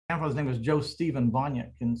grandfather's name was Joe Stephen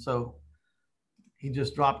Boniek, and so he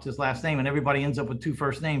just dropped his last name, and everybody ends up with two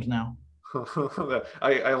first names now.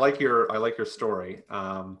 I like your story.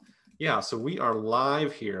 Yeah, so we are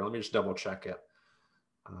live here. Let me just double check it.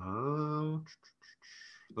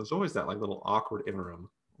 There's always that like little awkward interim.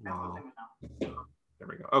 Wow. There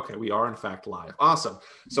we go. Okay, we are in fact live. Awesome.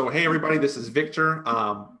 So hey everybody, this is Victor.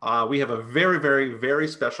 We have a very, very, very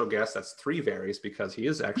special guest. That's three varies because he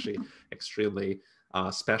is actually extremely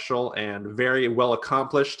special and very well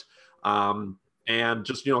accomplished. And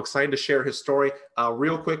just, excited to share his story.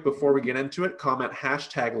 Real quick before we get into it, comment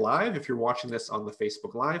hashtag live if you're watching this on the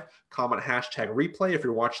Facebook Live. Comment hashtag replay if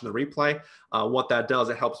you're watching the replay. What that does,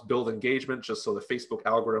 it helps build engagement just so the Facebook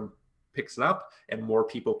algorithm picks it up and more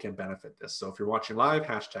people can benefit this. So if you're watching live,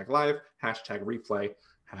 hashtag replay,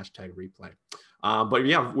 hashtag replay. But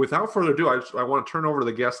yeah, without further ado, I want to turn over to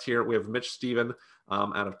the guest here. We have Mitch Stephen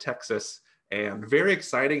out of Texas, and very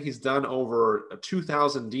exciting. He's done over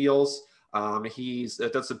 2,000 deals.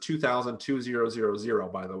 That's a 2000,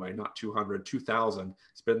 by the way, not 200, 2000.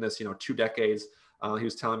 It's been this, 2 decades. He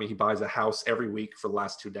was telling me he buys a house every week for the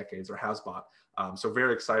last 2 decades, or has bought. So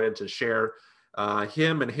very excited to share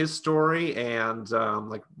him and his story, and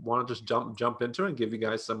want to just jump into it and give you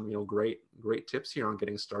guys some, great tips here on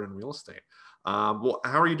getting started in real estate. Well,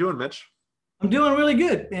 how are you doing, Mitch? I'm doing really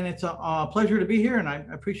good, and it's a pleasure to be here, and I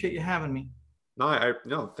appreciate you having me.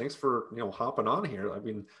 No, thanks for hopping on here. I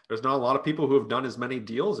mean, there's not a lot of people who have done as many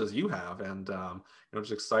deals as you have, and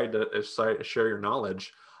just excited to share your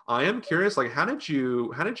knowledge. I am curious, like, how did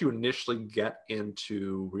you initially get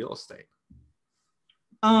into real estate?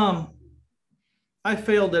 I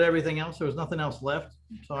failed at everything else. There was nothing else left,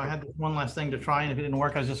 so I had one last thing to try, and if it didn't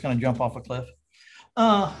work, I was just going to jump off a cliff.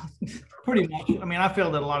 Pretty much. I mean, I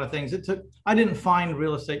failed at a lot of things. I didn't find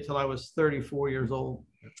real estate till I was 34 years old.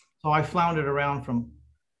 So I floundered around from,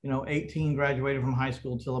 18, graduated from high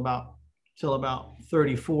school till about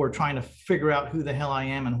 34, trying to figure out who the hell I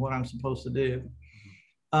am and what I'm supposed to do.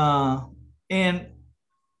 And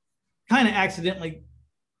kind of accidentally,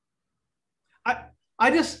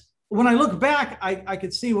 I just, when I look back, I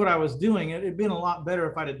could see what I was doing. It'd been a lot better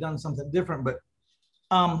if I'd have done something different, but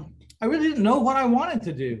I really didn't know what I wanted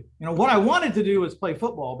to do. What I wanted to do was play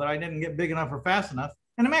football, but I didn't get big enough or fast enough.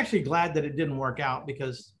 And I'm actually glad that it didn't work out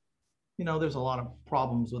because there's a lot of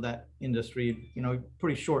problems with that industry,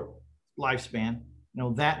 pretty short lifespan,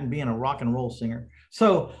 that and being a rock and roll singer.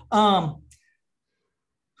 So,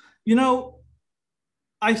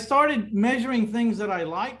 I started measuring things that I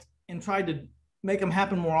liked and tried to make them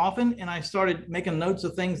happen more often. And I started making notes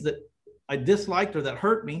of things that I disliked or that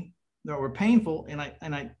hurt me, that were painful. And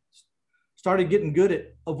I started getting good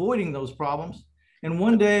at avoiding those problems. And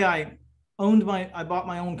one day I bought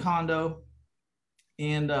my own condo,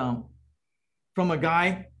 and from a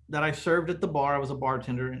guy that I served at the bar. I was a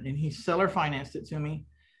bartender, and he seller financed it to me.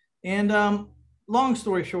 And long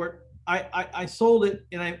story short, I sold it,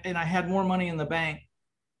 and I had more money in the bank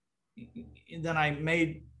than I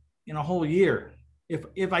made in a whole year.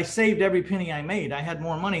 If I saved every penny I made, I had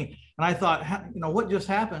more money. And I thought, what just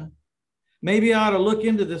happened? Maybe I ought to look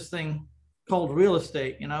into this thing called real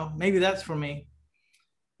estate. Maybe that's for me.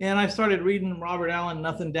 And I started reading Robert Allen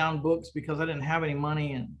Nothing Down books because I didn't have any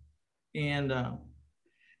money. And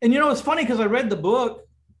it's funny because I read the book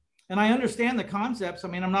and I understand the concepts. I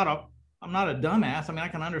mean, I'm not a dumbass. I mean, I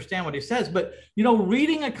can understand what he says, but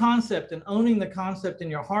reading a concept and owning the concept in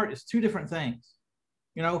your heart is two different things.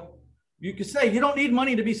 You could say you don't need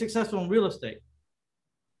money to be successful in real estate.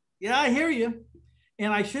 Yeah, I hear you.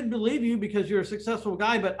 And I should believe you because you're a successful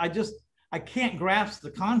guy, but I can't grasp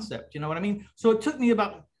the concept. You know what I mean? So it took me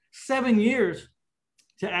about 7 years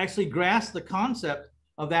to actually grasp the concept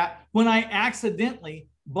of that, when I accidentally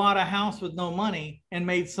bought a house with no money and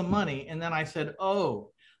made some money. And then I said,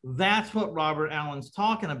 oh, that's what Robert Allen's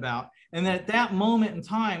talking about. And then at that moment in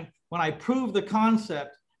time, when I proved the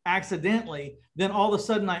concept accidentally, then all of a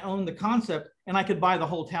sudden I owned the concept and I could buy the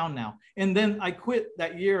whole town now. And then I quit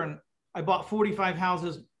that year and I bought 45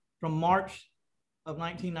 houses from March of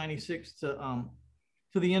 1996 to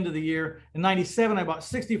the end of the year. In 97, I bought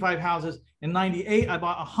 65 houses. In 98, I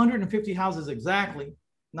bought 150 houses exactly,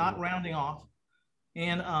 not rounding off.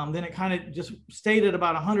 And then it kind of just stayed at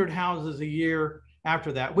about 100 houses a year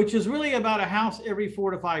after that, which is really about a house every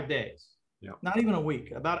 4 to 5 days. Yeah. Not even a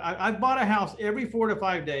week. I bought a house every 4 to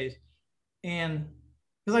 5 days, and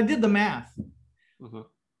because I did the math. Mm-hmm.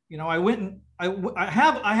 I went and I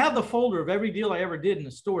have the folder of every deal I ever did in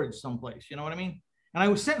the storage someplace. You know what I mean? And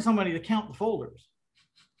I sent somebody to count the folders.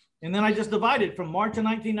 And then I just divided from March of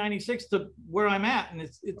 1996 to where I'm at. And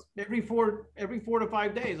it's every four to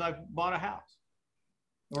 5 days I've bought a house.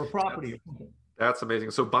 or a property or something. That's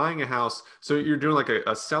amazing. So buying a house, so you're doing like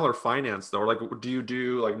a seller finance though, or like, do you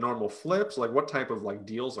do like normal flips? Like what type of like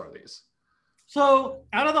deals are these? So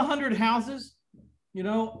out of the 100 houses, you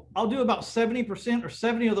know, I'll do about 70% or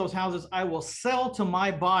 70 of those houses I will sell to my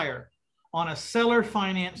buyer on a seller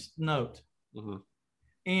financed note. Mm-hmm.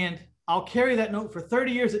 And I'll carry that note for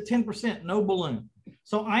 30 years at 10%, no balloon.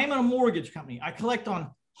 So I am a mortgage company. I collect on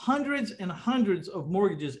hundreds and hundreds of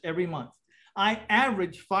mortgages every month. I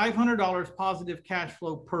average $500 positive cash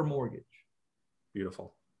flow per mortgage.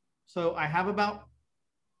 Beautiful. So I have about,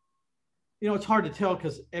 you know, it's hard to tell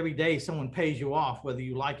because every day someone pays you off, whether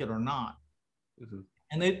you like it or not. Mm-hmm.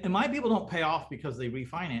 And my people don't pay off because they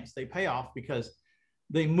refinance. They pay off because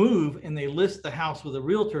they move and they list the house with a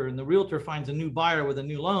realtor, and the realtor finds a new buyer with a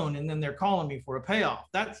new loan, and then they're calling me for a payoff.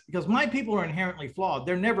 That's because my people are inherently flawed.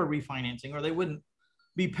 They're never refinancing, or they wouldn't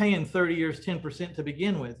be paying 30 years, 10% to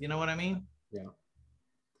begin with. You know what I mean? Yeah.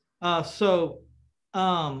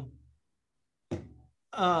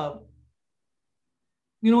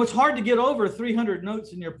 You know, it's hard to get over 300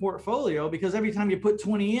 notes in your portfolio because every time you put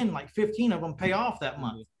 20 in, like 15 of them pay off that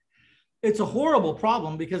month. It's a horrible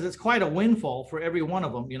problem because it's quite a windfall for every one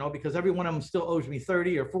of them, you know, because every one of them still owes me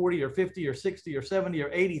 30 or 40 or 50 or 60 or 70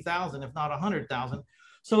 or 80,000, if not 100,000.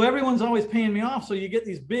 So everyone's always paying me off. So you get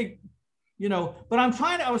these big, you know, but I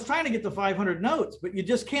was trying to get to 500 notes, but you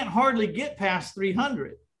just can't hardly get past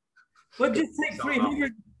 300. But just take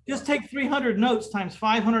 300. Just take 300 notes times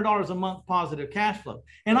 $500 a month positive cash flow.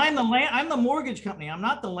 And I'm the mortgage company. I'm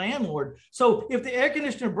not the landlord. So if the air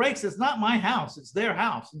conditioner breaks, it's not my house. It's their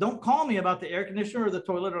house. Don't call me about the air conditioner or the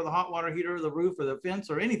toilet or the hot water heater or the roof or the fence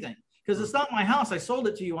or anything, because it's not my house. I sold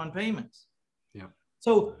it to you on payments. Yeah.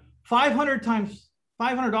 So $500 times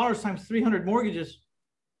 300 mortgages,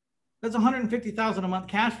 that's $150,000 a month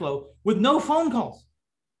cash flow with no phone calls.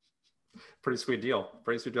 Pretty sweet deal.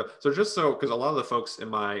 So just so, because a lot of the folks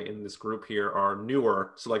in this group here are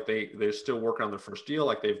newer, so like they're still working on their first deal,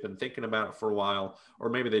 like they've been thinking about it for a while, or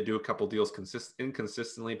maybe they do a couple deals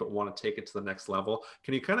inconsistently but want to take it to the next level.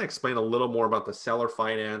 Can you kind of explain a little more about the seller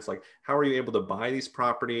finance? Like, how are you able to buy these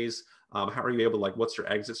properties? How are you able to, like, what's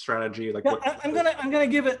your exit strategy? Like,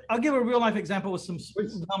 I'll give a real life example with some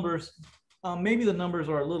numbers. Maybe the numbers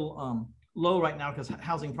are a little low right now because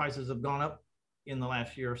housing prices have gone up in the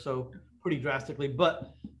last year or so pretty drastically,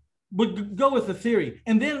 but go with the theory.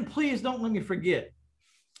 And then please don't let me forget,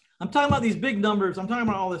 I'm talking about these big numbers. I'm talking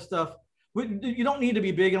about all this stuff. You don't need to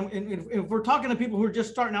be big. And if we're talking to people who are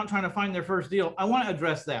just starting out trying to find their first deal, I want to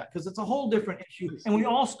address that because it's a whole different issue. And we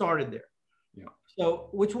all started there. Yeah. So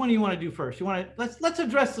which one do you want to do first? Let's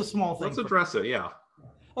address the small things. Let's address it. Yeah.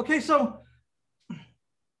 Okay. So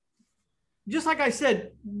just like I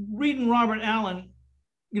said, reading Robert Allen,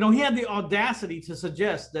 you know, he had the audacity to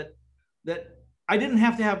suggest that I didn't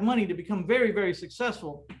have to have money to become very, very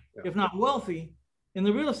successful, if not wealthy, in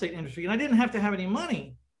the real estate industry. And I didn't have to have any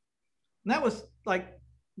money. And that was like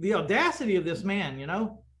the audacity of this man, you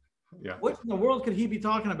know? Yeah. What in the world could he be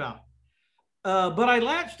talking about? But I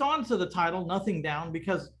latched on to the title, Nothing Down,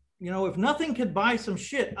 because, you know, if nothing could buy some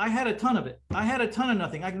shit, I had a ton of it. I had a ton of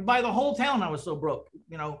nothing. I could buy the whole town. I was so broke,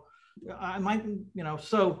 you know. I might, you know,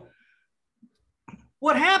 so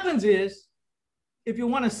what happens is, if you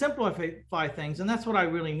want to simplify things, and that's what I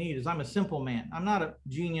really need, is I'm a simple man. I'm not a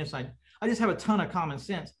genius. I just have a ton of common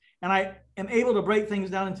sense. And I am able to break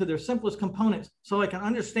things down into their simplest components so I can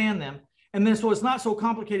understand them. And then so it's not so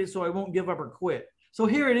complicated so I won't give up or quit. So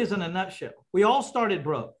here it is in a nutshell. We all started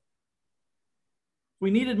broke.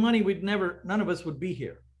 We needed money. None of us would be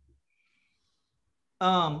here.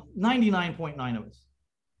 99.9 of us.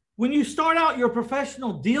 When you start out, you're a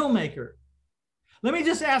professional deal maker. Let me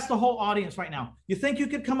just ask the whole audience right now. You think you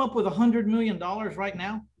could come up with $100 million right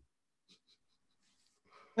now?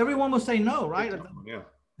 Everyone will say no, right? Yeah.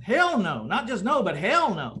 Hell no. Not just no, but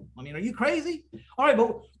hell no. I mean, are you crazy? All right,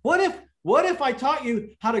 but what if I taught you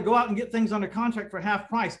how to go out and get things under contract for half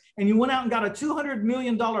price, and you went out and got a $200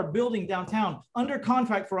 million building downtown under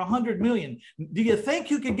contract for $100 million? Do you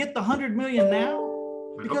think you could get the $100 million now?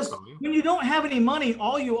 Because when you don't have any money,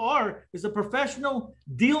 all you are is a professional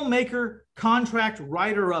deal maker, contract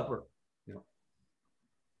writer-upper. Yeah. Is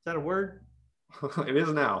that a word? It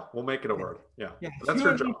is now. We'll make it a word. Yeah. That's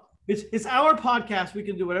your job. It's our podcast. We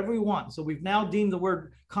can do whatever we want. So we've now deemed the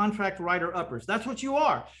word contract writer-uppers. That's what you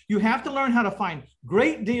are. You have to learn how to find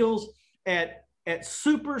great deals at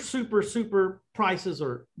super, super, super prices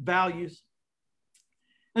or values.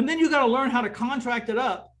 And then you got to learn how to contract it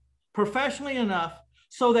up professionally enough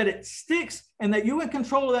so that it sticks and that you're in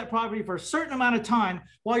control of that property for a certain amount of time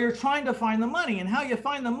while you're trying to find the money. And how you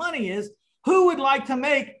find the money is, who would like to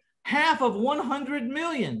make half of 100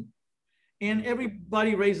 million. And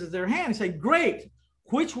everybody raises their hand and say, great,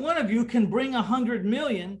 which one of you can bring 100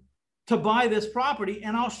 million to buy this property,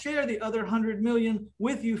 and I'll share the other 100 million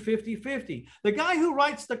with you 50-50. The guy who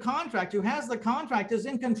writes the contract, who has the contract, is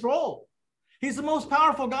in control. He's the most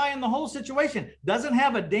powerful guy in the whole situation. Doesn't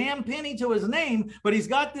have a damn penny to his name, but he's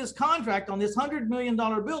got this contract on this $100 million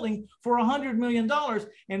building for $100 million.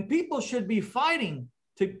 And people should be fighting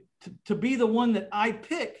to be the one that I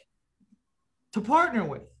pick to partner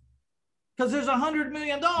with, because there's $100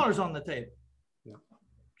 million on the table. Yeah.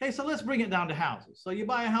 Okay, so let's bring it down to houses. So you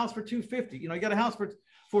buy a house for $250. You got a house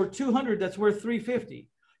for $200 that's worth $350.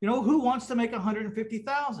 Who wants to make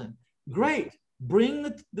 $150,000? Great.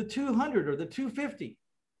 Bring the 200 or the 250.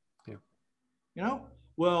 Yeah.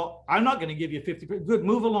 Well, I'm not going to give you 50%. Good,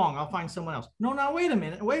 move along. I'll find someone else. No, wait a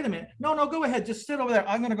minute. No, go ahead. Just sit over there.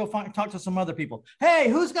 I'm going to go talk to some other people. Hey,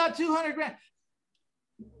 who's got 200 grand?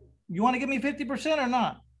 You want to give me 50% or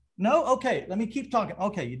not? No? Okay, let me keep talking.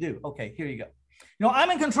 Okay, you do. Okay, here you go. I'm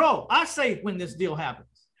in control. I say when this deal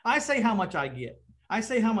happens. I say how much I get. I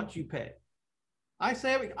say how much you pay. I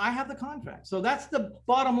say I have the contract. So that's the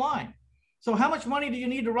bottom line. So how much money do you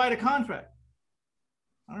need to write a contract?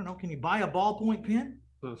 I don't know. Can you buy a ballpoint pen?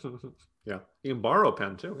 Yeah. You can borrow a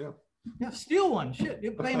pen too. Yeah. Yeah. Steal one. Shit.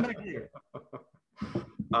 You're paying back here.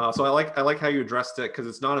 So I like how you addressed it, because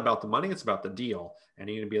it's not about the money, it's about the deal, and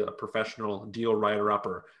you need to be a professional deal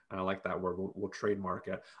writer-upper. And I like that word. We'll trademark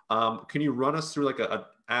it. Can you run us through like a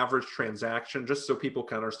average transaction, just so people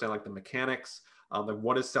can understand like the mechanics? Like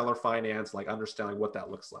what is seller finance, like understanding what that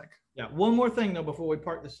looks like. Yeah. One more thing though, before we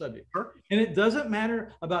park the subject. Sure. And it doesn't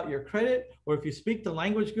matter about your credit, or if you speak the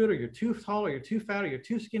language good, or you're too tall, or you're too fat, or you're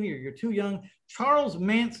too skinny, or you're too young. Charles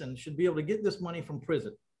Manson should be able to get this money from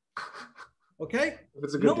prison. Okay.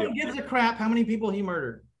 No one gives a crap how many people he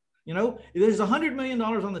murdered. There's $100 million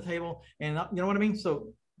on the table, and you know what I mean?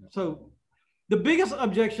 So the biggest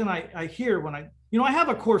objection I hear when I have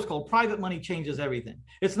a course called Private Money Changes Everything.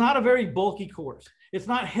 It's not a very bulky course. It's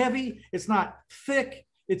not heavy. It's not thick.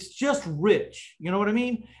 It's just rich. You know what I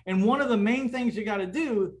mean? And one of the main things you got to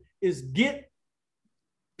do is get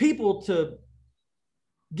people to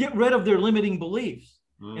get rid of their limiting beliefs.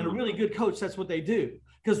 And a really good coach, that's what they do.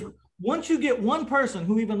 Because once you get one person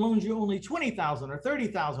who even loans you only $20,000 or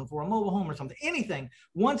 $30,000 for a mobile home or something, anything,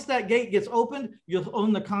 once that gate gets opened, you'll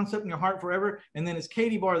own the concept in your heart forever. And then it's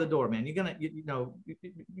Katie bar the door, man.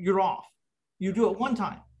 You're off. You do it one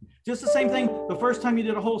time. Just the same thing the first time you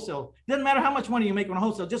did a wholesale. Doesn't matter how much money you make on a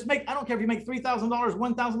wholesale. Just make, I don't care if you make $3,000,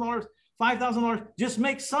 $1,000, $5,000, just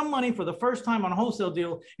make some money for the first time on a wholesale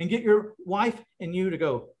deal and get your wife and you to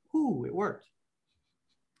go, ooh, it worked.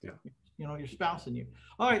 Yeah. Your spouse and you.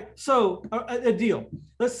 All right. So a deal.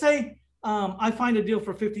 Let's say I find a deal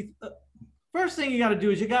for 50. First thing you got to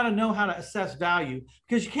do is you got to know how to assess value,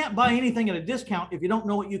 because you can't buy anything at a discount if you don't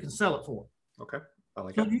know what you can sell it for. Okay. I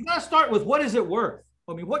like so it. You got to start with, what is it worth?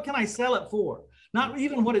 I mean, what can I sell it for? Not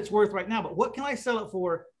even what it's worth right now, but what can I sell it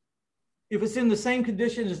for if it's in the same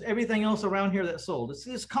condition as everything else around here that's sold?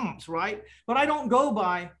 It's comps, right? But I don't go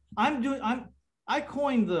by, I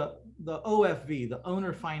coined the OFV, the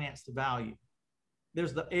owner financed value.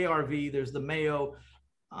 There's the ARV, there's the Mayo.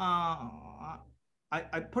 I'm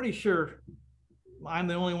pretty sure I'm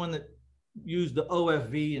the only one that used the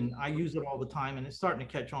OFV, and I use it all the time, and it's starting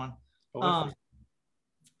to catch on.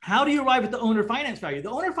 How do you arrive at the owner finance value? The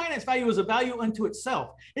owner finance value is a value unto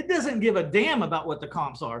itself. It doesn't give a damn about what the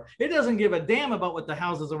comps are. It doesn't give a damn about what the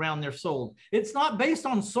houses around there sold. It's not based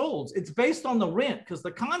on solds. It's based on the rent, because the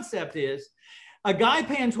concept is a guy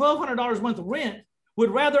paying $1,200 a month rent would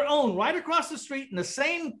rather own right across the street in the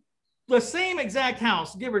same exact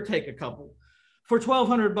house, give or take a couple, for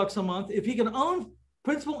 $1,200 a month. If he can own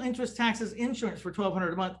principal, interest, taxes, insurance for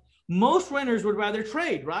 $1,200 a month, most renters would rather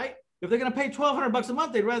trade, right? If they're going to pay $1,200 a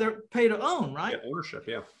month, they'd rather pay to own, right? Yeah, ownership,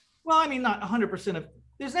 yeah. Well, I mean, not 100% of,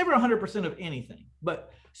 there's never 100% of anything,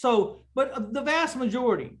 but the vast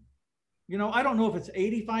majority, I don't know if it's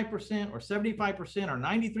 85% or 75% or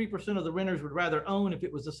 93% of the renters would rather own if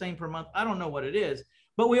it was the same per month. I don't know what it is,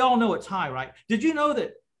 but we all know it's high, right? Did you know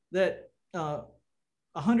that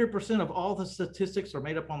 100% of all the statistics are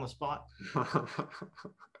made up on the spot? I've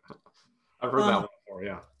heard that one before,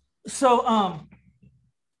 yeah.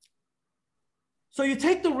 So you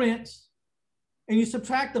take the rents and you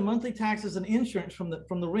subtract the monthly taxes and insurance from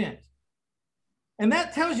the rent. And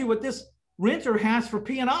that tells you what this renter has for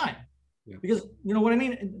P&I. Yeah. Because you know what I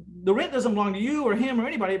mean? The rent doesn't belong to you or him or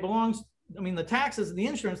anybody. It belongs, the taxes and the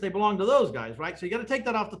insurance, they belong to those guys, right? So you got to take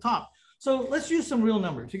that off the top. So let's use some real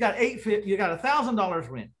numbers. You got $1,000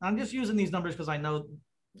 rent. I'm just using these numbers because I know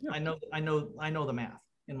the math.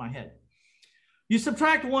 in my head. You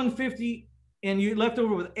subtract 150 and you're left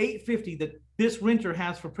over with 850 that this renter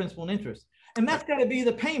has for principal and interest. And that's got to be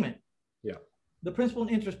the payment. Yeah. The principal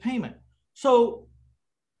and interest payment. So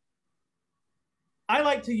I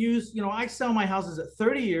like to use, you know, I sell my houses at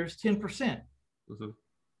 30 years, 10%. Mm-hmm.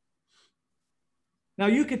 Now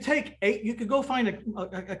you could you could go find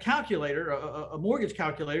a calculator, a mortgage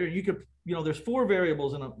calculator, and you could, you know, there's 4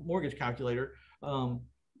 variables in a mortgage calculator: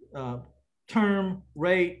 term,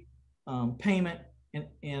 rate, payment, and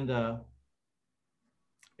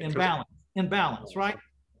balance, right?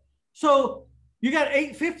 So you got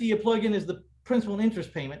 850 you plug in as the principal and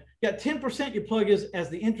interest payment. You got 10% you plug as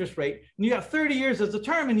the interest rate, and you got 30 years as the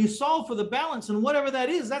term, and you solve for the balance, and whatever that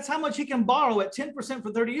is, that's how much he can borrow at 10%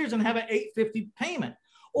 for 30 years and have an 850 payment.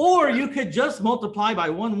 Or you could just multiply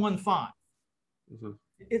by 115. Mm-hmm.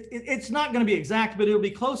 It's not going to be exact, but it'll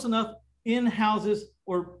be close enough in houses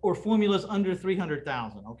or formulas under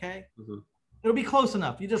 300,000. Okay. Mm-hmm. It'll be close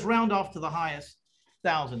enough. You just round off to the highest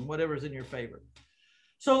 1,000, whatever's in your favor.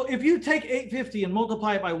 So if you take 850 and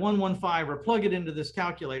multiply it by 115 or plug it into this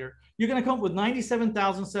calculator, you're going to come up with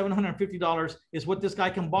 $97,750 is what this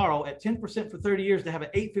guy can borrow at 10% for 30 years to have an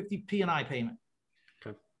 850 P&I payment.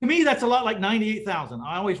 Okay. To me, that's a lot like 98,000.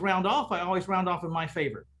 I always round off in my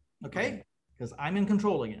favor. Okay. Because I'm in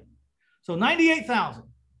control again. So 98,000,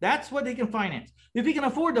 that's what he can finance. If he can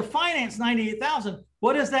afford to finance 98,000,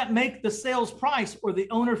 what does that make the sales price or the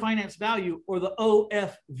owner finance value or the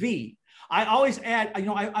OFV? I always add, you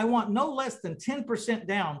know, I want no less than 10%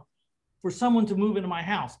 down for someone to move into my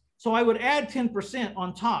house. So I would add 10%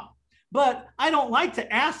 on top, but I don't like to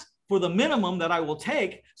ask for the minimum that I will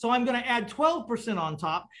take. So I'm going to add 12% on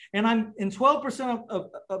top, and I'm in 12%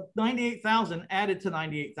 of 98,000 added to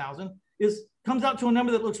 98,000 comes out to a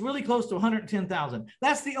number that looks really close to 110,000.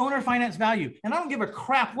 That's the owner finance value. And I don't give a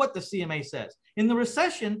crap what the CMA says. In the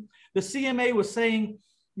recession, the CMA was saying,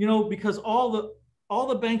 you know, because all the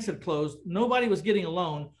banks had closed, nobody was getting a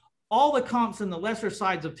loan. All the comps in the lesser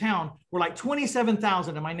sides of town were like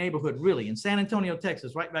 27,000 in my neighborhood, really, in San Antonio,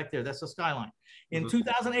 Texas, right back there. That's the skyline. In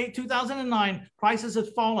 2008, 2009, prices had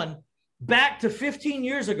fallen back to 15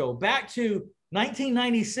 years ago, back to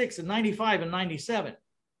 1996 and 95 and 97.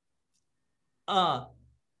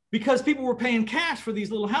 Because people were paying cash for these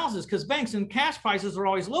little houses, because banks and cash prices are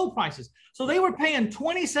always low prices. So they were paying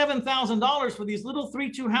 $27,000 for these little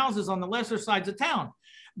 3-2 houses on the lesser sides of town.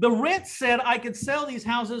 The rent said I could sell these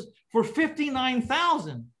houses for $59,000.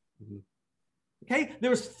 Mm-hmm. Okay,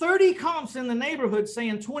 there's 30 comps in the neighborhood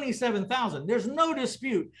saying 27,000. There's no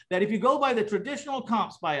dispute that if you go by the traditional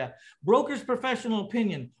comps, by a broker's professional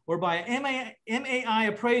opinion or by a MAI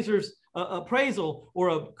appraiser's appraisal or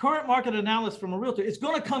a current market analysis from a realtor, it's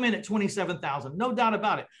going to come in at 27,000, no doubt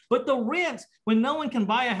about it. But the rents, when no one can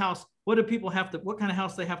buy a house, what kind of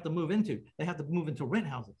house they have to move into? They have to move into rent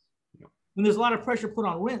houses. Yeah. When there's a lot of pressure put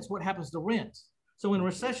on rents, what happens to rents? So in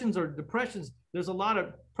recessions or depressions, there's a lot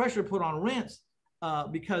of pressure put on rents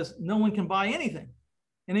because no one can buy anything.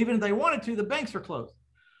 And even if they wanted to, the banks are closed.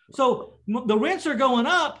 So the rents are going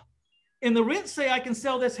up, and the rents say I can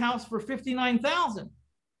sell this house for $59,000.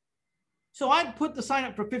 So I put the sign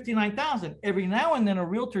up for $59,000. Every now and then a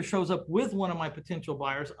realtor shows up with one of my potential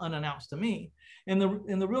buyers unannounced to me. And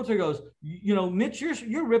the realtor goes, you know, Mitch,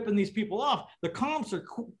 you're ripping these people off. The comps are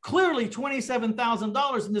clearly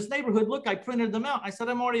 $27,000 in this neighborhood. Look, I printed them out. I said,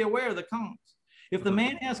 I'm already aware of the comps. If the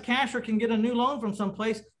man has cash or can get a new loan from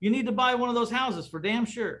someplace, you need to buy one of those houses for damn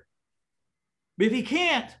sure. But if he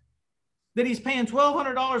can't, then he's paying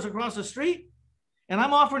 $1,200 across the street. And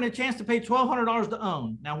I'm offering a chance to pay $1,200 to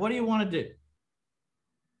own. Now, what do you want to do?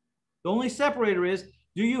 The only separator is,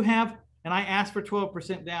 do you have, and I asked for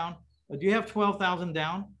 12% down, do you have 12,000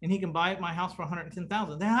 down? And he can buy my house for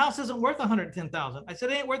 110,000. The house isn't worth 110,000. I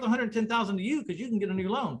said, it ain't worth 110,000 to you because you can get a new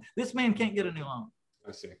loan. This man can't get a new loan.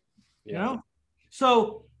 I see. Yeah. You know?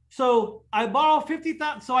 So I borrow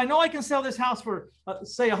 50,000. So I know I can sell this house for,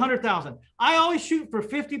 say, 100,000. I always shoot for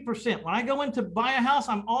 50%. When I go in to buy a house,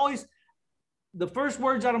 the first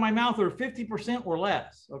words out of my mouth are 50% or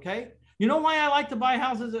less, okay? You know why I like to buy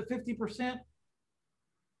houses at 50%?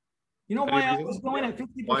 You know why I was going at 50%?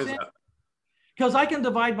 Why is that? Because I can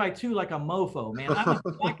divide by 2 like a mofo, man.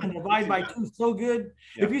 I can divide by 2 so good.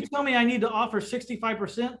 Yeah. If you tell me I need to offer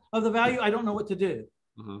 65% of the value, I don't know what to do.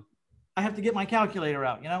 Mm-hmm. I have to get my calculator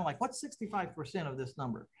out, you know, like what's 65% of this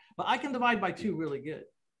number? But I can divide by 2 really good.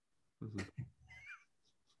 Mm-hmm.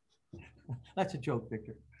 That's a joke,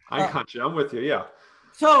 Victor. I got you. I'm with you. Yeah.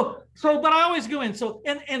 So, but I always go in. So,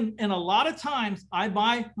 and a lot of times I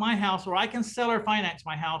buy my house, or I can sell or finance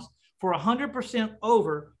my house for 100%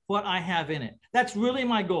 over what I have in it. That's really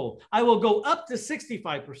my goal. I will go up to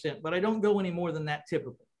 65%, but I don't go any more than that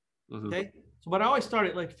typically. Okay. So, but I always start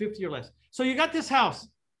at like 50 or less. So you got this house,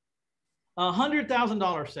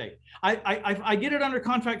 $100,000 say. I get it under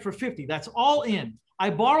contract for 50. That's all in. I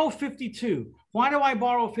borrow 52. Why do I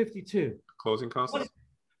borrow 52? Closing costs?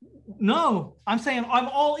 No, I'm saying I'm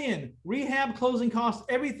all in. Rehab, closing costs,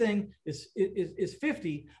 everything is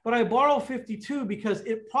 50, but I borrow 52 because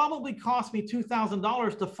it probably cost me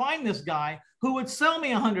 $2,000 to find this guy who would sell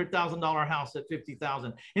me a $100,000 house at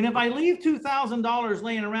 $50,000. And if I leave $2,000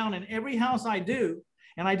 laying around in every house I do,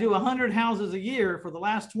 and I do 100 houses a year for the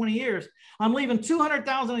last 20 years, I'm leaving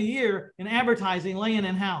 $200,000 a year in advertising laying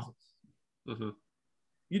in houses.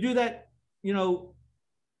 You do that,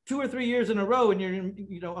 2 or 3 years in a row, and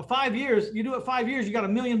you're, 5 years, you do it 5 years, you got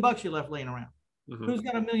 $1 million you left laying around. Who's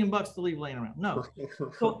got $1 million to leave laying around? No.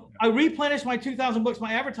 So I replenish my 2,000 books,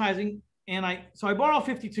 my advertising, and so I borrow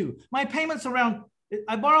 52. My payments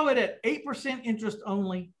I borrow it at 8% interest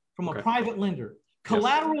only from a private lender,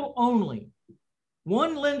 collateral only.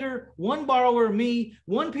 One lender, one borrower, me,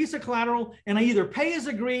 one piece of collateral, and I either pay as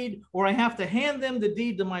agreed or I have to hand them the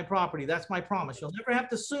deed to my property. That's my promise. You'll never have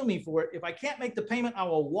to sue me for it. If I can't make the payment, I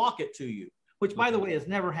will walk it to you, which, by the way, has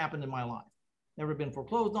never happened in my life. Never been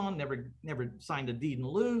foreclosed on, never signed a deed in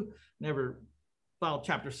lieu, never filed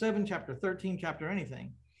Chapter 7, Chapter 13, Chapter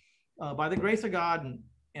anything. By the grace of God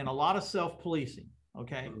and a lot of self-policing,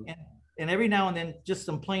 okay? And every now and then, just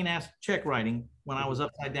some plain-ass check writing when I was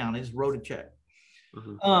upside down. I just wrote a check.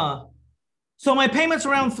 So my payment's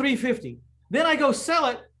around $350. Then I go sell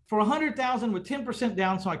it for $100,000 with 10%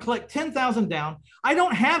 down. So I collect $10,000 down. I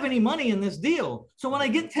don't have any money in this deal. So when I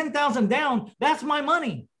get $10,000 down, that's my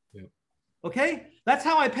money. Okay. That's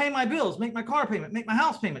how I pay my bills, make my car payment, make my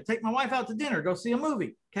house payment, take my wife out to dinner, go see a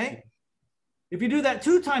movie. Okay. If you do that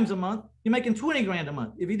 2 times a month, you're making 20 grand a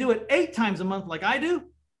month. If you do it 8 times a month, like I do,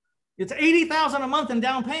 it's 80,000 a month in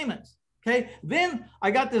down payments. Okay. Then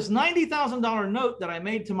I got this $90,000 note that I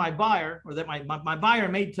made to my buyer, or that my buyer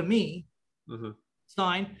made to me,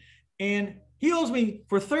 signed, and he owes me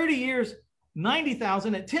for 30 years,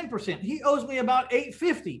 90,000 at 10%. He owes me about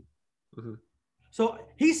 850. So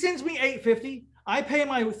he sends me 850. I pay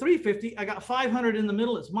my 350. I got 500 in the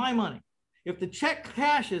middle. It's my money. If the check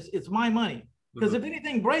cashes, it's my money. Because if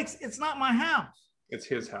anything breaks, it's not my house. It's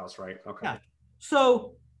his house, right? Okay. Yeah.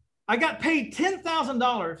 So I got paid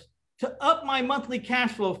 $10,000 to up my monthly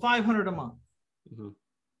cash flow, $500 a month.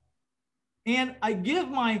 And I give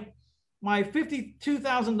my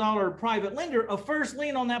 $52,000 private lender a first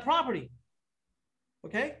lien on that property.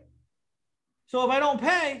 Okay. So if I don't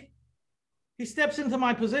pay, he steps into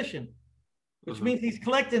my position, which means he's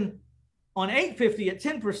collecting on $850 at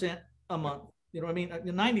 10% a month. You know what I mean?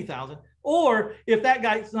 90,000. Or if that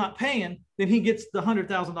guy's not paying, then he gets the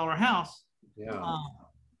 $100,000 house.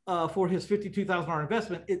 For his $52,000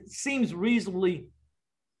 investment. It seems reasonably,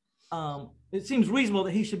 it seems reasonable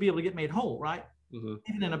that he should be able to get made whole, right?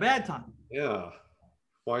 Even in a bad time. Yeah.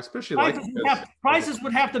 Well, especially prices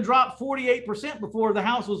would have to drop 48% before the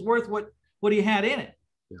house was worth what he had in it.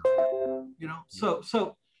 So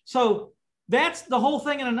that's the whole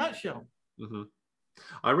thing in a nutshell.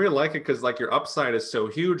 I really like it because like your upside is so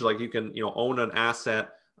huge. Like you can own an asset,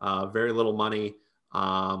 very little money.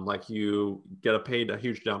 Like you get a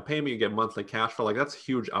huge down payment, you get monthly cash flow. Like that's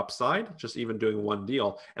huge upside, just even doing one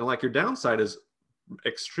deal. And like your downside is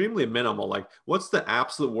extremely minimal. Like what's the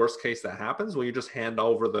absolute worst case that happens? Well, you just hand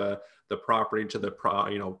over the property to the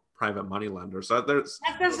private money lender. So that's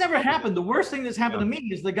never happened. The worst thing that's happened to me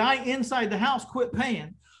is the guy inside the house quit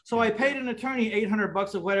paying. So I paid an attorney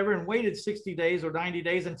 $800 or whatever and waited 60 days or 90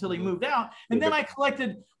 days until he moved out. And then I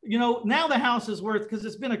collected, now the house is worth, because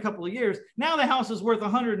it's been a couple of years, now the house is worth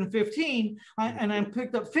 115 and I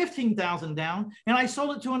picked up 15,000 down and I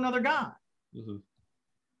sold it to another guy.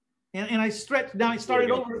 And I stretched down, I started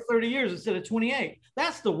over 30 years instead of 28.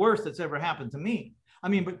 That's the worst that's ever happened to me. I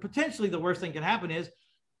mean, but potentially the worst thing can happen is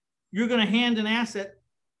you're going to hand an asset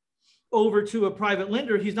over to a private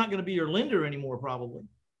lender. He's not going to be your lender anymore, probably.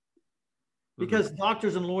 Because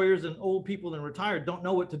doctors and lawyers and old people and retired don't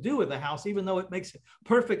know what to do with a house, even though it makes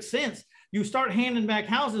perfect sense. You start handing back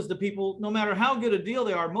houses to people, no matter how good a deal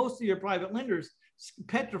they are, most of your private lenders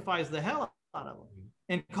petrifies the hell out of them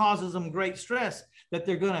and causes them great stress that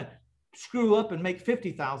they're going to screw up and make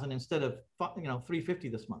 50,000 instead of 350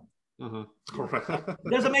 this month.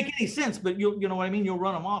 It doesn't make any sense, but you know what I mean? You'll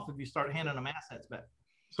run them off if you start handing them assets back.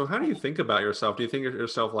 So how do you think about yourself? Do you think of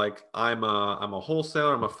yourself like I'm a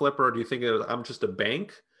wholesaler, I'm a flipper? Do you think I'm just a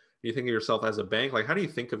bank? Do you think of yourself as a bank? Like, how do you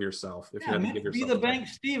think of yourself? If you had to give yourself be the bank,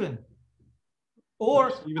 Stephen.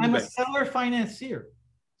 Or I'm a seller financier.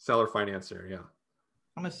 Seller financier, yeah.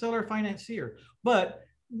 I'm a seller financier. But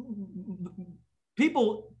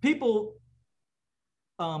people,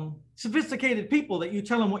 sophisticated people that you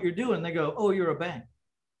tell them what you're doing, they go, oh, you're a bank.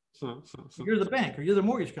 You're the bank, or you're the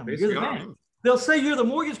mortgage company. You're the bank. They'll say you're the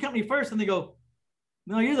mortgage company first, and they go,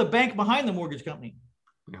 no, you're the bank behind the mortgage company.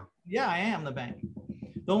 Yeah, I am the bank.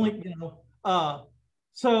 The only,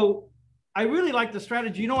 so I really like the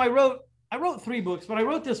strategy. I wrote 3 books, but I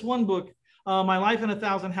wrote this one book, My Life in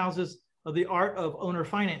 1,000 Houses, of the Art of Owner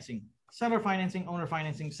Financing. Seller financing, owner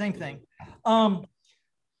financing, same thing. The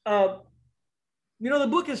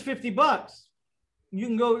book is $50. You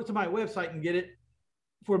can go to my website and get it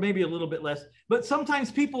for maybe a little bit less. But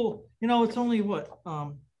sometimes people, it's only what?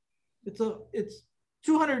 It's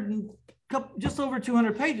 200, just over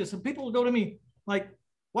 200 pages. And people will go to me like,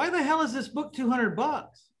 why the hell is this book $200?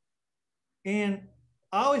 And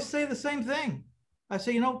I always say the same thing. I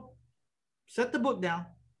say, set the book down.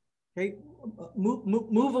 Okay,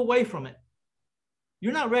 move away from it.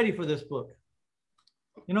 You're not ready for this book.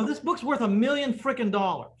 This book's worth $1 million freaking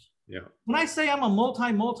dollars. Yeah. When I say I'm a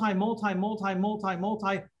multi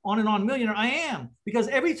on and on millionaire, I am, because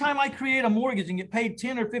every time I create a mortgage and get paid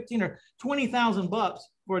 10 or 15 or 20,000 bucks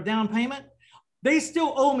for a down payment, they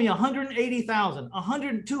still owe me 180,000,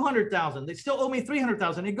 200,000. They still owe me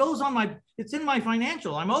 300,000. It goes on it's in my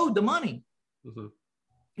financial. I'm owed the money. Mm-hmm.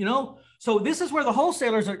 So this is where the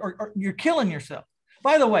wholesalers are you're killing yourself.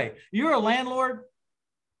 By the way, you're a landlord.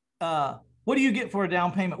 What do you get for a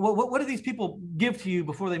down payment? What do these people give to you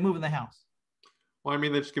before they move in the house? Well, I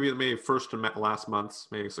mean, they just give you maybe first and last month's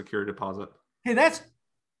maybe security deposit. Hey,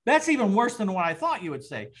 that's even worse than what I thought you would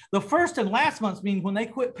say. The first and last months means when they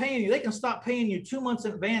quit paying you, they can stop paying you 2 months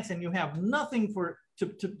in advance, and you have nothing to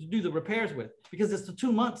do the repairs with, because it's the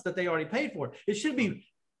 2 months that they already paid for. It should be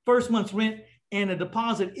first month's rent and a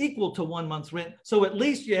deposit equal to 1 month's rent. So at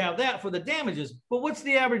least you have that for the damages. But what's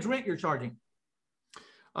the average rent you're charging?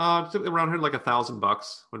 Around here, like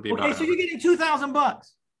 $1,000 would be. Okay, so you're getting $2,000.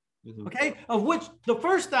 Mm-hmm. Okay, of which the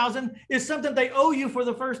first 1,000 is something they owe you for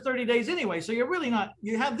the first 30 days anyway. So you're really not.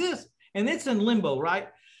 You have this, and it's in limbo, right?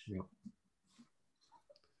 Yeah.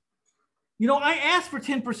 I asked for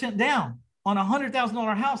 10% down on a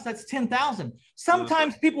 $100,000 house. That's $10,000.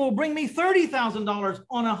 Sometimes people will bring me $30,000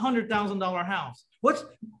 on a $100,000 house.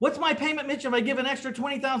 What's my payment, Mitch, if I give an extra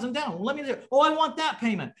 $20,000 down? Well, let me do. Oh, I want that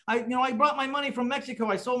payment. I brought my money from Mexico.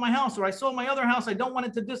 I sold my house, or I sold my other house. I don't want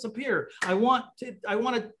it to disappear. I want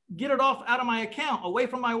to get it off out of my account, away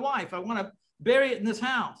from my wife. I want to bury it in this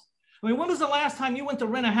house. I mean, when was the last time you went to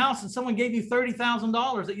rent a house and someone gave you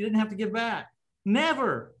 $30,000 that you didn't have to give back?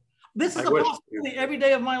 Never. This is a possibility every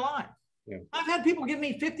day of my life. Yeah. I've had people give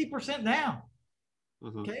me 50% down.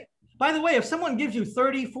 Mm-hmm. Okay. By the way, if someone gives you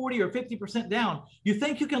 30, 40, or 50% down, you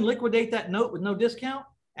think you can liquidate that note with no discount?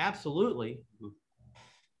 Absolutely. Mm-hmm.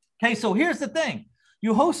 Okay, so here's the thing.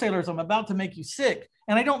 You wholesalers, I'm about to make you sick,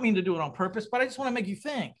 and I don't mean to do it on purpose, but I just want to make you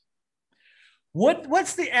think.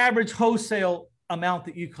 What's the average wholesale amount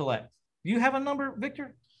that you collect? Do you have a number,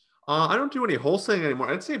 Victor? I don't do any wholesaling anymore.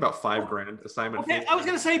 I'd say about $5,000 assignment. Okay, I was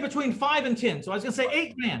going to say between 5 and 10. So I was going to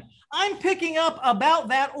say $8,000. I'm picking up about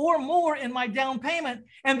that or more in my down payment,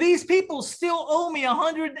 and these people still owe me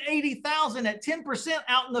 $180,000 at 10%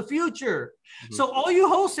 out in the future. Mm-hmm. So all you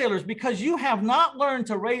wholesalers, because you have not learned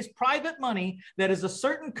to raise private money that is a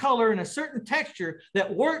certain color and a certain texture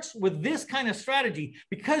that works with this kind of strategy,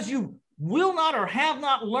 because you will not or have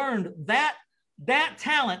not learned that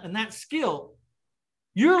talent and that skill,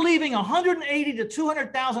 you're leaving $180,000 to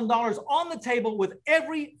 $200,000 on the table with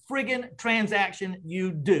every friggin' transaction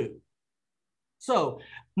you do. So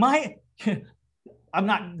I'm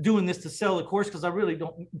not doing this to sell the course, because I really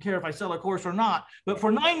don't care if I sell a course or not. But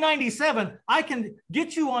for $997, I can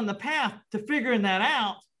get you on the path to figuring that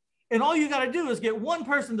out. And all you got to do is get one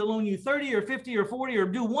person to loan you 30 or 50 or 40, or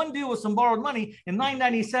do one deal with some borrowed money. And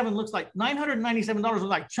 $997 looks like $997 looks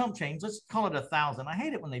like chump change. Let's call it $1,000. I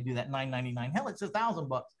hate it when they do that. $999. Hell, it's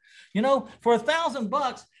 $1,000. For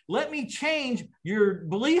 $1,000, let me change your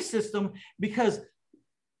belief system, because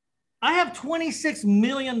I have $26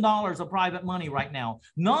 million of private money right now.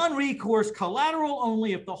 Non-recourse, collateral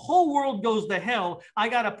only. If the whole world goes to hell, I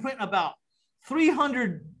got to print about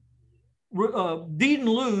 300 deed and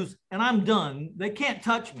lose, and I'm done. They can't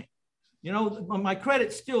touch me. My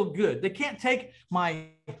credit's still good. They can't take my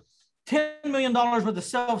 $10 million worth of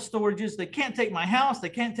self-storages. They can't take my house. They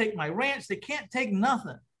can't take my ranch. They can't take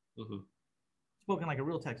nothing. Mm-hmm. Spoken like a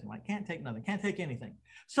real Texan. I can't take nothing. Can't take anything.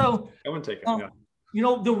 So I wouldn't take it.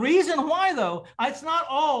 The reason why, though, it's not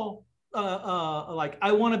all like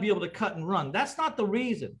I want to be able to cut and run. That's not the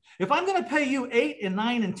reason. If I'm going to pay you 8 and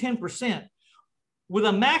 9 and 10%, with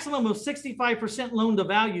a maximum of 65% loan to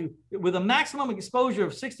value, with a maximum exposure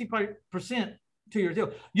of 65% to your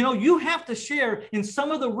deal. You know, you have to share in some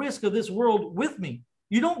of the risk of this world with me.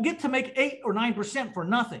 You don't get to make 8 or 9% for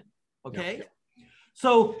nothing. Okay. Yeah.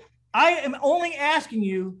 So I am only asking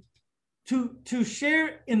you to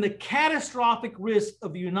share in the catastrophic risk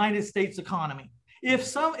of the United States economy.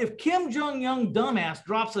 If Kim Jong-un dumbass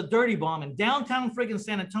drops a dirty bomb in downtown friggin'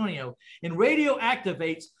 San Antonio and radio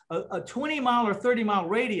activates a 20-mile or 30-mile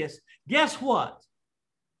radius, guess what?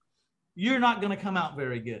 You're not going to come out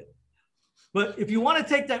very good. But if you want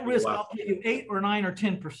to take that risk, I'll pay you 8 or 9 or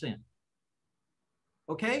 10%.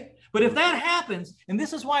 Okay? But if that happens, and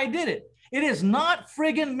this is why I did it, it is not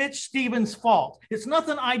friggin' Mitch Stephen's fault. It's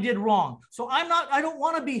nothing I did wrong. So I don't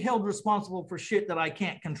want to be held responsible for shit that I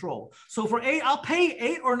can't control. So I'll pay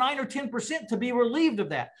 8 or 9 or 10% to be relieved of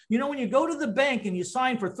that. You know, when you go to the bank and you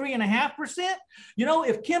sign for 3.5%, you know,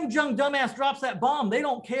 if Kim Jong dumbass drops that bomb, they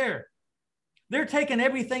don't care. They're taking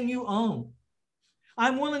everything you own.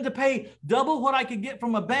 I'm willing to pay double what I could get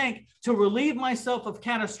from a bank to relieve myself of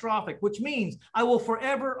catastrophic, which means I will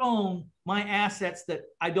forever own my assets that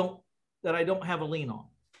I don't have a lien on.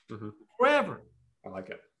 Mm-hmm. Forever. I like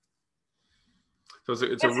it. So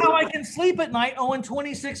it's That's how I can sleep at night owing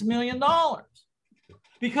 $26 million.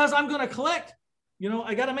 Because I'm going to collect, you know,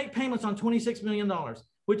 I got to make payments on $26 million,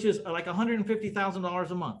 which is like $150,000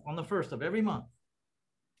 a month on the first of every month.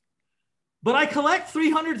 But I collect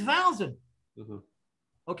 $300,000. Mm-hmm.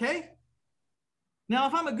 Okay. Now,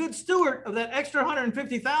 if I'm a good steward of that extra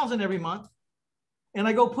 $150,000 every month, and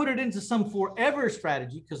I go put it into some forever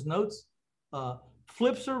strategy, because notes,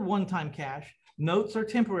 flips are one-time cash, notes are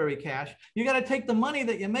temporary cash. You got to take the money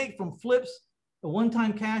that you make from flips,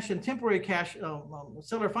 one-time cash, and temporary cash,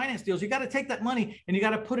 seller finance deals. You got to take that money and you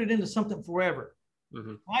got to put it into something forever.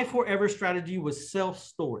 Mm-hmm. My forever strategy was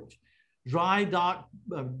self-storage, dry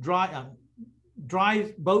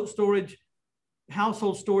boat storage,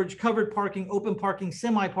 household storage, covered parking, open parking,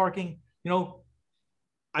 semi-parking. You know,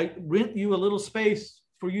 I rent you a little space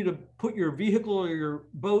for you to put your vehicle or your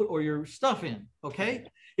boat or your stuff in. Okay.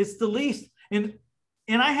 It's the least. And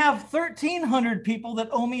I have 1,300 people that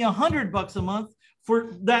owe me $100 a month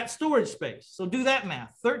for that storage space. So do that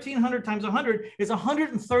math. 1,300 times 100 is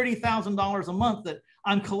 $130,000 a month that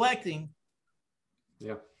I'm collecting.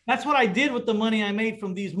 Yeah. That's what I did with the money I made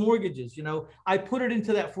from these mortgages. You know, I put it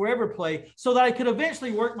into that forever play so that I could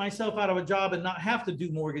eventually work myself out of a job and not have to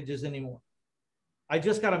do mortgages anymore. I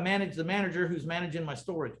just got to manage the manager who's managing my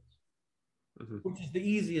storage, mm-hmm. which is the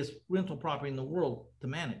easiest rental property in the world to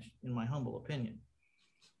manage, in my humble opinion.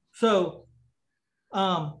 So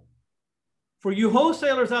for you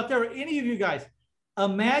wholesalers out there, any of you guys,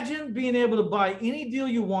 imagine being able to buy any deal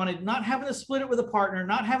you wanted, not having to split it with a partner,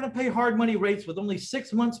 not having to pay hard money rates with only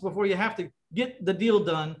 6 months before you have to get the deal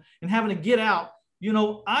done and having to get out. You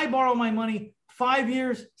know, I borrow my money 5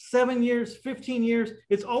 years, 7 years, 15 years.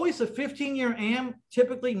 It's always a 15-year AM,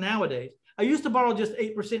 typically nowadays. I used to borrow just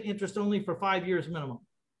 8% interest only for 5 years minimum.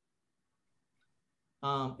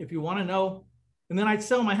 If you want to know, and then I'd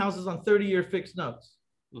sell my houses on 30-year fixed notes.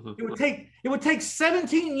 Mm-hmm. It would take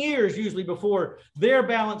 17 years usually before their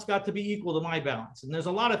balance got to be equal to my balance. And there's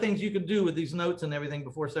a lot of things you can do with these notes and everything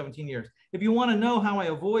before 17 years. If you want to know how I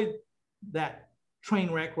avoid that train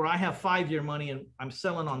wreck where I have 5-year money and I'm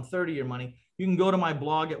selling on 30-year money, you can go to my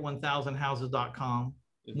blog at 1000houses.com,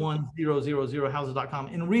 1000houses.com,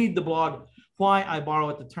 and read the blog why I borrow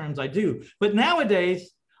at the terms I do. But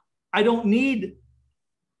nowadays, I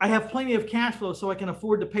have plenty of cash flow so I can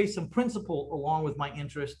afford to pay some principal along with my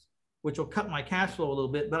interest, which will cut my cash flow a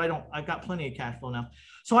little bit, but I've got plenty of cash flow now.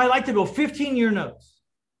 So I like to go 15-year notes.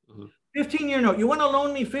 Mm-hmm. 15-year note. You want to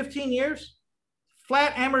loan me 15 years?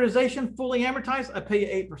 Flat amortization, fully amortized, I pay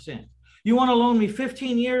you 8%. You want to loan me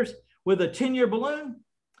 15 years with a 10-year balloon?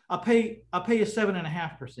 I'll pay you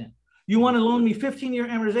 7.5%. You want to loan me 15-year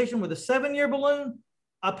amortization with a 7-year balloon?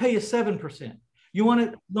 I'll pay you 7%. You want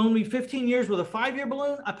to loan me 15 years with a 5-year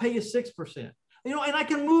balloon? I pay you 6%. You know, and I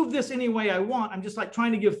can move this any way I want. I'm just like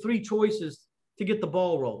trying to give 3 choices to get the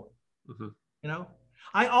ball rolling. Mm-hmm. You know,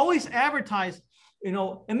 I always advertise, you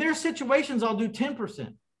know, and there are situations I'll do 10%.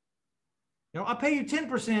 You know, I'll pay you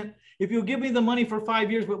 10% if you'll give me the money for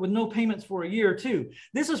 5 years, but with no payments for a year or two.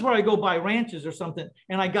 This is where I go buy ranches or something.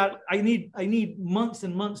 And I need months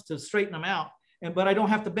and months to straighten them out. But I don't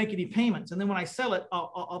have to make any payments. And then when I sell it,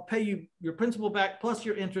 I'll pay you your principal back plus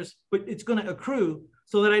your interest, but it's going to accrue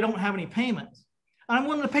so that I don't have any payments. And I'm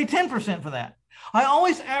willing to pay 10% for that. I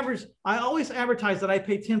always advertise that I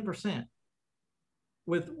pay 10%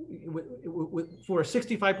 for a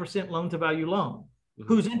 65% loan to value loan. Mm-hmm.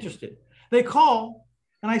 Who's interested? They call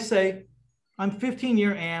and I say, I'm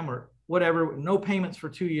 15-year AM or whatever, no payments for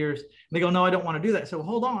 2 years. And they go, no, I don't want to do that. So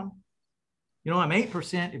hold on. You know, I'm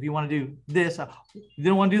 8%. If you want to do this, you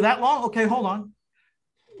don't want to do that long. Okay, hold on.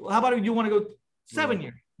 Well, how about if you want to go 7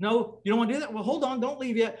 years? No, you don't want to do that. Well, hold on, don't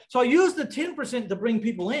leave yet. So I use the 10% to bring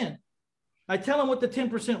people in. I tell them what the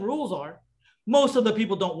 10% rules are. Most of the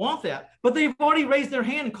people don't want that, but they've already raised their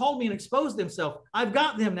hand and called me and exposed themselves. I've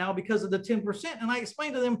got them now because of the 10%. And I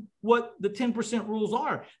explained to them what the 10% rules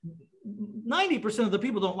are. 90% of the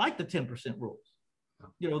people don't like the 10% rules,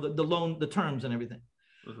 you know, the loan, the terms and everything.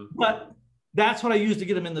 But that's what I use to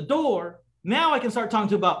get them in the door. Now I can start talking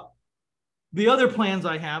to about the other plans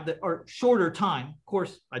I have that are shorter time. Of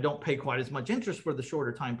course, I don't pay quite as much interest for the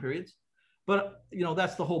shorter time periods, but you know,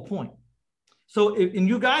 that's the whole point. So and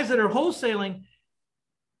you guys that are wholesaling,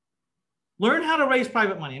 learn how to raise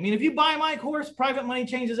private money. I mean, if you buy my course, private money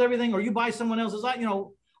changes everything, or you buy someone else's, you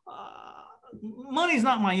know, money's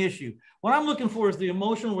not my issue. What I'm looking for is the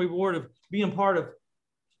emotional reward of being part of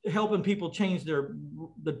helping people change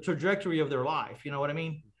the trajectory of their life. You know what I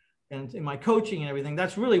mean? And in my coaching and everything,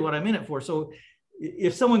 that's really what I'm in it for. So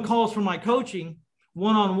if someone calls for my coaching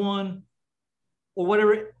one-on-one or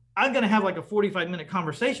whatever, I'm going to have like a 45-minute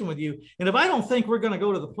conversation with you. And if I don't think we're going to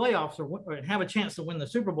go to the playoffs or have a chance to win the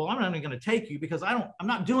Super Bowl, I'm not even going to take you because I'm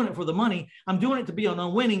not doing it for the money. I'm doing it to be on a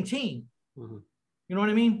winning team. You know what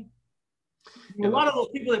I mean? A lot of those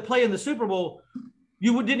people that play in the Super Bowl,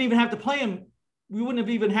 didn't even have to play them. We wouldn't have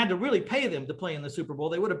even had to really pay them to play in the Super Bowl.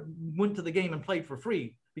 They would have went to the game and played for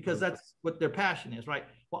free because that's what their passion is, right?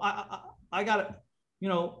 Well, I got to, you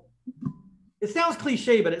know, it sounds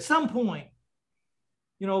cliche, but at some point,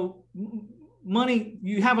 you know, money,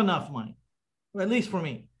 you have enough money, at least for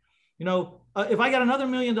me. You know, if I got another $1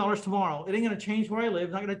 million tomorrow, it ain't going to change where I live.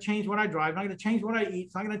 It's not going to change what I drive. Not going to change what I eat.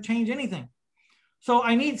 It's not going to change anything. So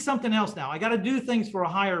I need something else now. I got to do things for a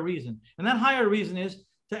higher reason. And that higher reason is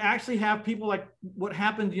to actually have people like what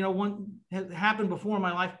happened, you know, one has happened before in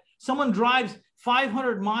my life. Someone drives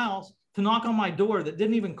 500 miles to knock on my door that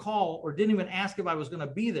didn't even call or didn't even ask if I was going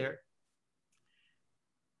to be there.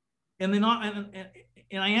 And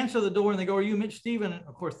and I answer the door and they go, "Are you Mitch Stephen?" And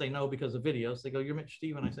of course they know because of videos. They go, "You're Mitch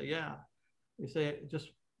Stephen." I say, "Yeah." They say, "I just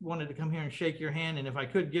wanted to come here and shake your hand. And if I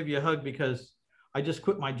could give you a hug because I just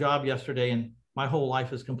quit my job yesterday and my whole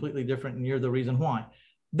life is completely different. And you're the reason why."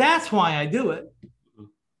 That's why I do it.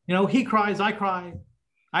 You know, he cries, I cry.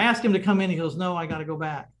 I asked him to come in. He goes, "No, I got to go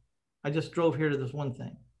back. I just drove here to this one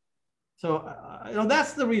thing." So, you know,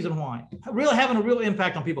 that's the reason why. Really having a real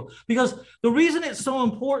impact on people. Because the reason it's so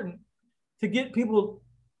important to get people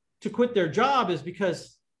to quit their job is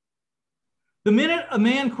because the minute a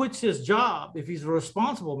man quits his job, if he's a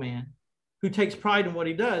responsible man who takes pride in what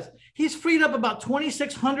he does, he's freed up about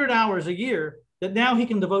 2,600 hours a year that now he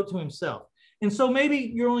can devote to himself. And so maybe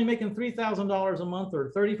you're only making $3,000 a month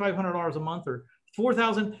or $3,500 a month or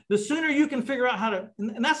 $4,000. The sooner you can figure out how to,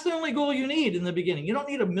 and that's the only goal you need in the beginning. You don't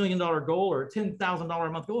need $1 million goal or a $10,000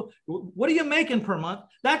 a month goal. What are you making per month?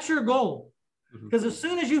 That's your goal. Because as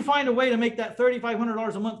soon as you find a way to make that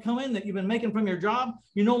 $3,500 a month come in that you've been making from your job,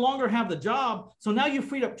 you no longer have the job. So now you've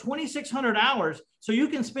freed up 2,600 hours so you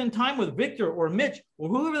can spend time with Victor or Mitch or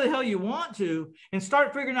whoever the hell you want to and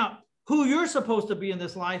start figuring out who you're supposed to be in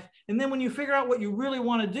this life. And then when you figure out what you really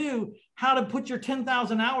want to do, how to put your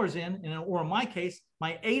 10,000 hours in, or in my case,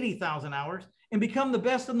 my 80,000 hours, and become the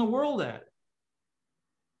best in the world at it,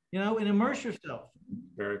 you know, and immerse yourself.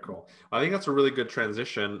 Very cool. I think that's a really good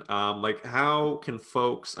transition. Like how can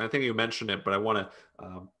folks, I think you mentioned it, but I want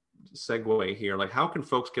to segue here. Like how can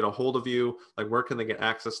folks get a hold of you? Like where can they get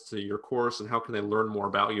access to your course and how can they learn more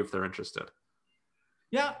about you if they're interested?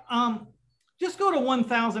 Yeah. Just go to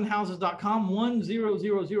 1000houses.com,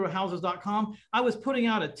 1000houses.com. I was putting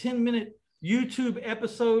out a 10-minute YouTube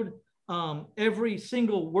episode every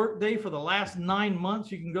single work day for the last 9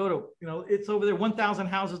 months. You can go to, you know, it's over there,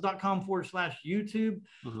 1000houses.com/YouTube,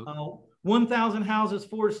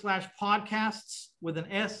 1000houses/podcasts with an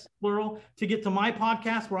S plural to get to my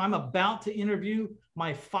podcast where I'm about to interview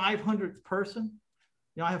my 500th person.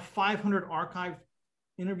 You know, I have 500 archived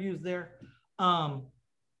interviews there.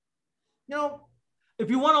 You know, if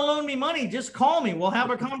you want to loan me money, just call me. We'll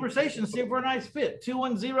have a conversation, see if we're a nice fit.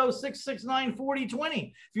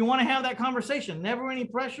 210-669-4020. If you want to have that conversation, never any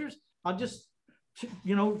pressures. I'll just,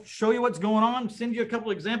 you know, show you what's going on, send you a couple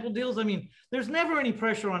example deals. I mean, there's never any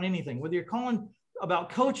pressure on anything, whether you're calling about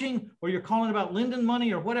coaching or you're calling about lending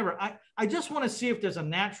money or whatever. I just want to see if there's a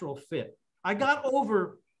natural fit. I got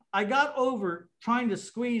over trying to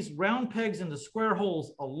squeeze round pegs into square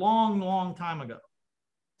holes a long, long time ago.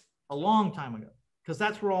 A long time ago, because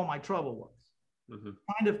that's where all my trouble was.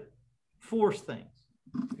 Trying to force things.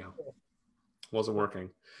 Yeah. Wasn't working.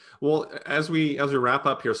 Well, as we wrap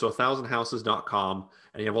up here, so 1000houses.com,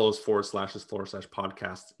 and you have all those //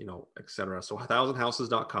 podcast, etc. So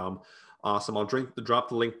 1000houses.com. Awesome. I'll drop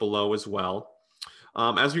the link below as well.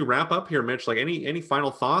 As we wrap up here, Mitch, like any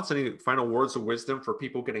final thoughts, any final words of wisdom for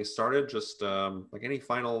people getting started? Just like any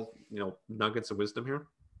final, nuggets of wisdom here?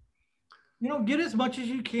 Get as much as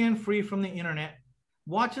you can free from the internet.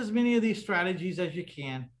 Watch as many of these strategies as you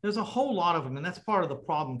can. There's a whole lot of them, and that's part of the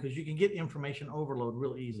problem because you can get information overload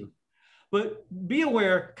real easy. But be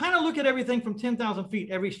aware, kind of look at everything from 10,000 feet,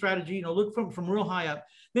 every strategy, look from real high up.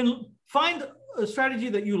 Then find a strategy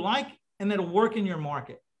that you like and that'll work in your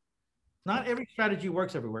market. Not every strategy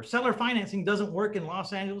works everywhere. Seller financing doesn't work in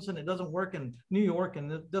Los Angeles, and it doesn't work in New York,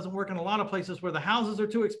 and it doesn't work in a lot of places where the houses are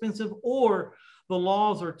too expensive or the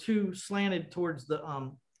laws are too slanted towards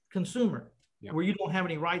the consumer. Yep. Where you don't have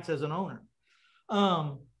any rights as an owner.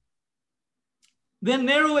 Then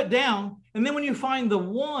narrow it down. And then when you find the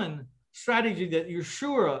one strategy that you're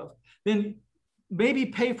sure of, then maybe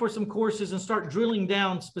pay for some courses and start drilling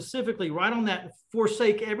down specifically right on that.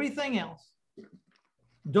 Forsake everything else.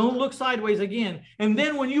 Don't look sideways again. And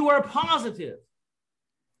then when you are positive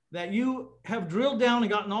that you have drilled down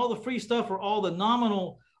and gotten all the free stuff or all the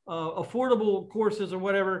nominal affordable courses or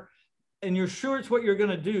whatever, and you're sure it's what you're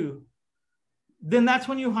going to do, then that's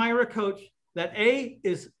when you hire a coach that A,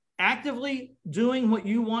 is actively doing what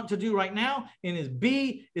you want to do right now, and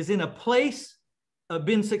is in a place of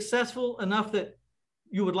being successful enough that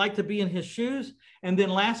you would like to be in his shoes. And then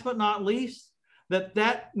last but not least,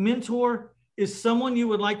 that mentor is someone you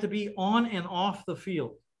would like to be on and off the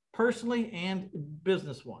field, personally and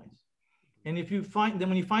business-wise. And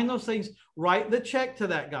when you find those things, write the check to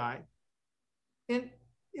that guy. And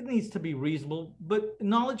it needs to be reasonable, but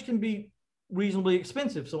knowledge can be reasonably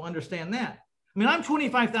expensive. So understand that. I mean, I'm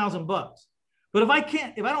 $25,000, but if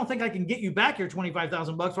I don't think I can get you back your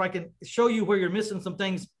 $25,000, or I can show you where you're missing some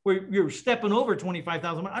things, where you're stepping over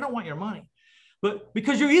 $25,000, I don't want your money. But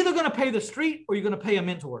because you're either going to pay the street or you're going to pay a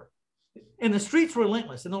mentor. And the street's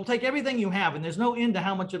relentless, and they'll take everything you have, and there's no end to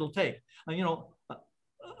how much it'll take.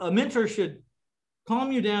 A mentor should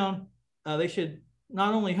calm you down. They should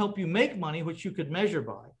not only help you make money, which you could measure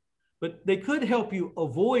by, but they could help you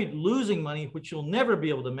avoid losing money, which you'll never be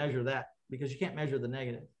able to measure that because you can't measure the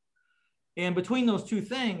negative. And between those two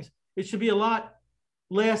things, it should be a lot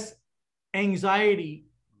less anxiety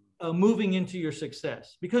moving into your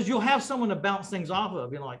success, because you'll have someone to bounce things off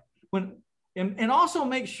of. And also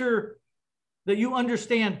make sure that you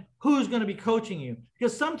understand who's going to be coaching you,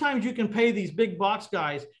 because sometimes you can pay these big box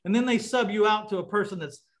guys and then they sub you out to a person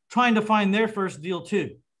that's trying to find their first deal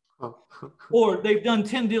too. Or they've done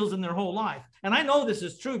 10 deals in their whole life. And I know this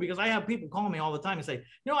is true because I have people call me all the time and say,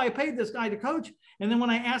 I paid this guy to coach. And then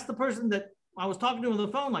when I asked the person that I was talking to on the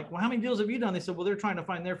phone, like, well, how many deals have you done? They said, well, they're trying to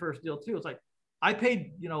find their first deal too. It's like, I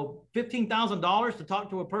paid, $15,000 to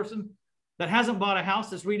talk to a person that hasn't bought a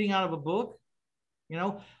house, that's reading out of a book,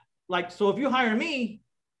 so if you hire me,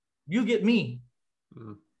 you get me.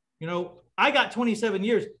 Mm-hmm. I got 27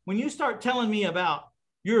 years. When you start telling me about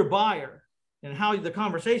your buyer and how the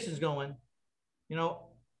conversation's going,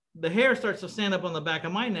 the hair starts to stand up on the back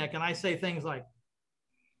of my neck. And I say things like,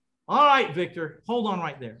 all right, Victor, hold on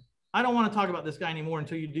right there. I don't want to talk about this guy anymore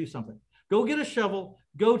until you do something. Go get a shovel,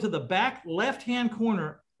 go to the back left-hand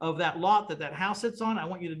corner of that lot that house sits on. I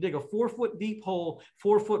want you to dig a 4-foot deep hole,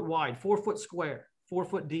 4 foot wide, 4 foot square, 4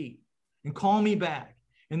 foot deep, and call me back.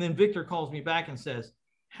 And then Victor calls me back and says,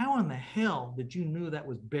 how in the hell did you know that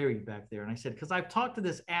was buried back there? And I said, because I've talked to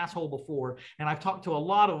this asshole before, and I've talked to a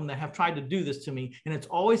lot of them that have tried to do this to me, and it's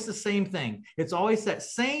always the same thing. It's always that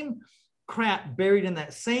same crap buried in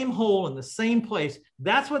that same hole in the same place.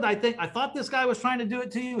 That's what I think. I thought this guy was trying to do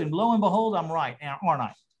it to you, and lo and behold, I'm right, aren't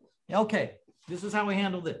I? Okay, this is how we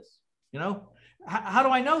handle this. How do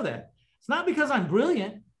I know that? It's not because I'm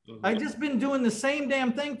brilliant. I've just been doing the same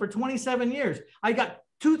damn thing for 27 years. I got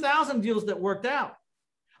 2,000 deals that worked out.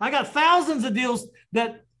 I got thousands of deals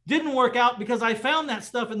that didn't work out because I found that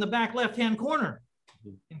stuff in the back left-hand corner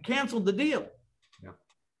and canceled the deal.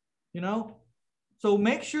 Yeah. So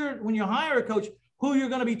make sure when you hire a coach, who you're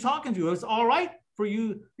going to be talking to. It's all right for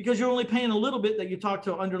you because you're only paying a little bit that you talk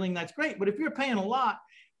to an underling. That's great. But if you're paying a lot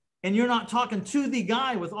and you're not talking to the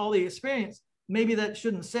guy with all the experience, maybe that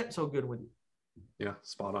shouldn't sit so good with you. Yeah,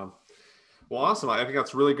 spot on. Well, awesome. I think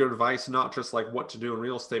that's really good advice, not just like what to do in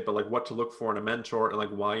real estate, but like what to look for in a mentor and like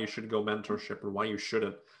why you should go mentorship or why you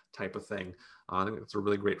shouldn't type of thing. I think that's a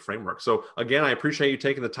really great framework. So again, I appreciate you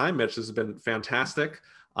taking the time, Mitch. This has been fantastic.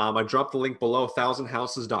 I dropped the link below,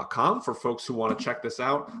 1000houses.com, for folks who want to check this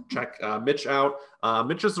out. Check Mitch out.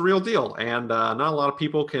 Mitch is the real deal. And not a lot of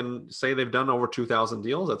people can say they've done over 2,000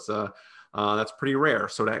 deals. That's pretty rare.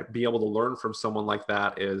 So to be able to learn from someone like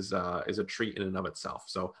that is a treat in and of itself.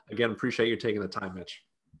 So again, appreciate you taking the time, Mitch.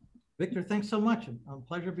 Victor, thanks so much. A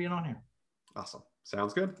pleasure being on here. Awesome.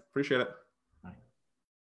 Sounds good. Appreciate it.